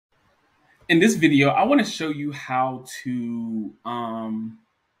In this video, I want to show you how to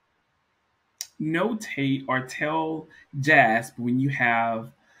notate or tell JASP when you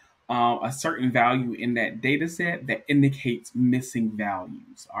have a certain value in that data set that indicates missing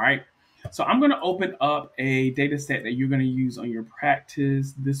values. All right. So I'm going to open up a data set that you're going to use on your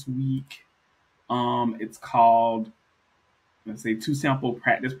practice this week. It's called, let's say, 2 sample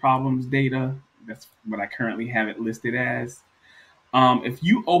practice problems data. That's what I currently have it listed as. If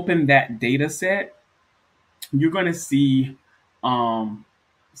you open that data set, you're going to see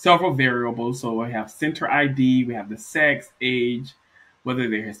several variables. So we have center ID, we have the sex, age, whether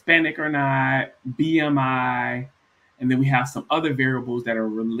they're Hispanic or not, BMI, and then we have some other variables that are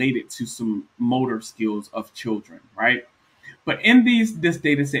related to some motor skills of children, right? But in this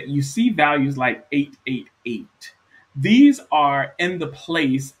data set, you see values like 888. These are in the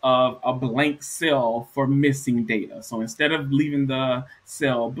place of a blank cell for missing data. So instead of leaving the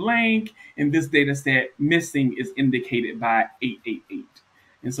cell blank, in this data set, missing is indicated by 888.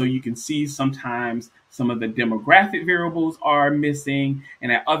 And so you can see sometimes some of the demographic variables are missing,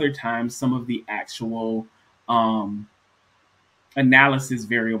 and at other times, some of the actual analysis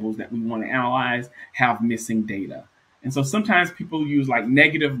variables that we want to analyze have missing data. And so sometimes people use like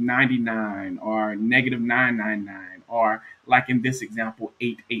 -99 or -999, or like in this example,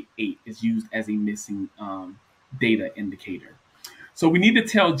 888 is used as a missing data indicator. So we need to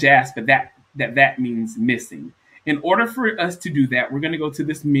tell JASP that means missing. In order for us to do that, we're going to go to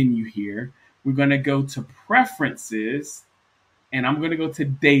this menu here. We're going to go to Preferences, and I'm going to go to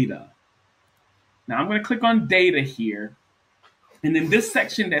Data. Now I'm going to click on Data here. And in this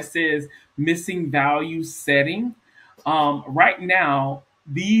section that says Missing Value Setting, right now,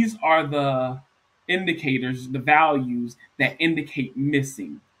 these are the indicators, the values that indicate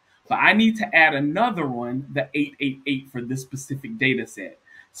missing. But I need to add another one, the 888, for this specific data set.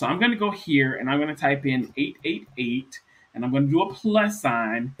 So I'm going to go here and I'm going to type in 888, and I'm going to do a plus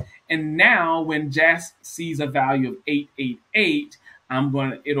sign. And now when JASP sees a value of 888,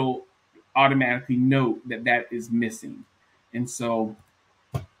 it'll automatically note that that is missing. And so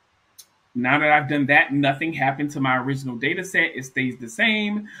now that I've done that, nothing happened to my original data set. It stays the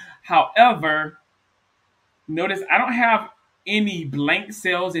same. However, notice I don't have any blank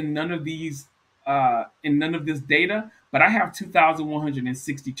cells in none of these, in none of this data, but I have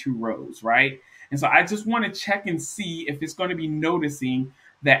 2,162 rows, right? And so I just want to check and see if it's going to be noticing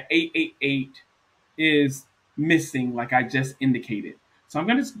that 888 is missing like I just indicated. So I'm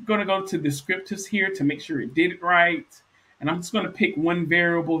going to go to descriptives here to make sure it did it right. And I'm just going to pick one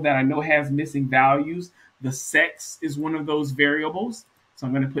variable that I know has missing values. The sex is one of those variables. So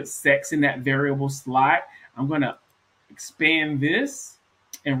I'm going to put sex in that variable slot. I'm going to expand this.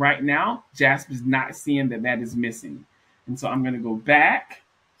 And right now, JASP is not seeing that that is missing. And so I'm going to go back.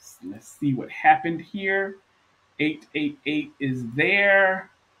 Let's see what happened here. 888 is there.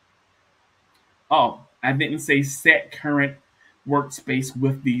 Oh, I didn't say set current workspace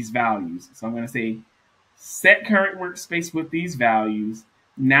with these values. So I'm going to say set current workspace with these values.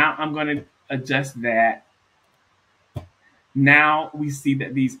 Now I'm going to adjust that. Now we see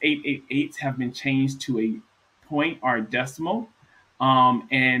that these 888s have been changed to a point or a decimal.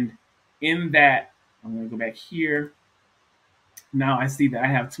 And in that, I'm going to go back here. Now I see that I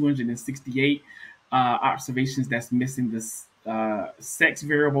have 268 observations that's missing this sex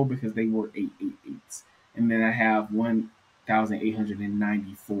variable because they were 888s. And then I have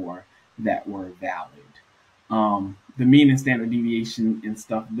 1,894 that were valid. The mean and standard deviation and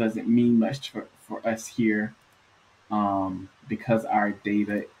stuff doesn't mean much for us here because our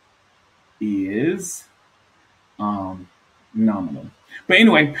data is nominal. But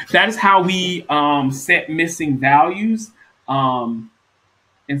anyway, that is how we set missing values. And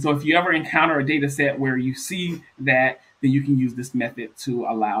so if you ever encounter a data set where you see that, then you can use this method to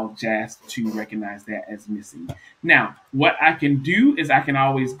allow JASP to recognize that as missing. Now, what I can do is I can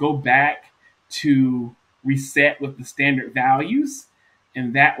always go back to reset with the standard values,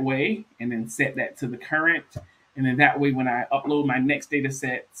 and that way, and then set that to the current. And then that way, when I upload my next data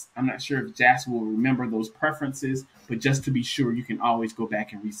sets, I'm not sure if JASP will remember those preferences, but just to be sure, you can always go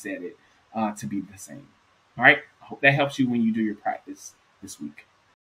back and reset it to be the same. All right, I hope that helps you when you do your practice this week.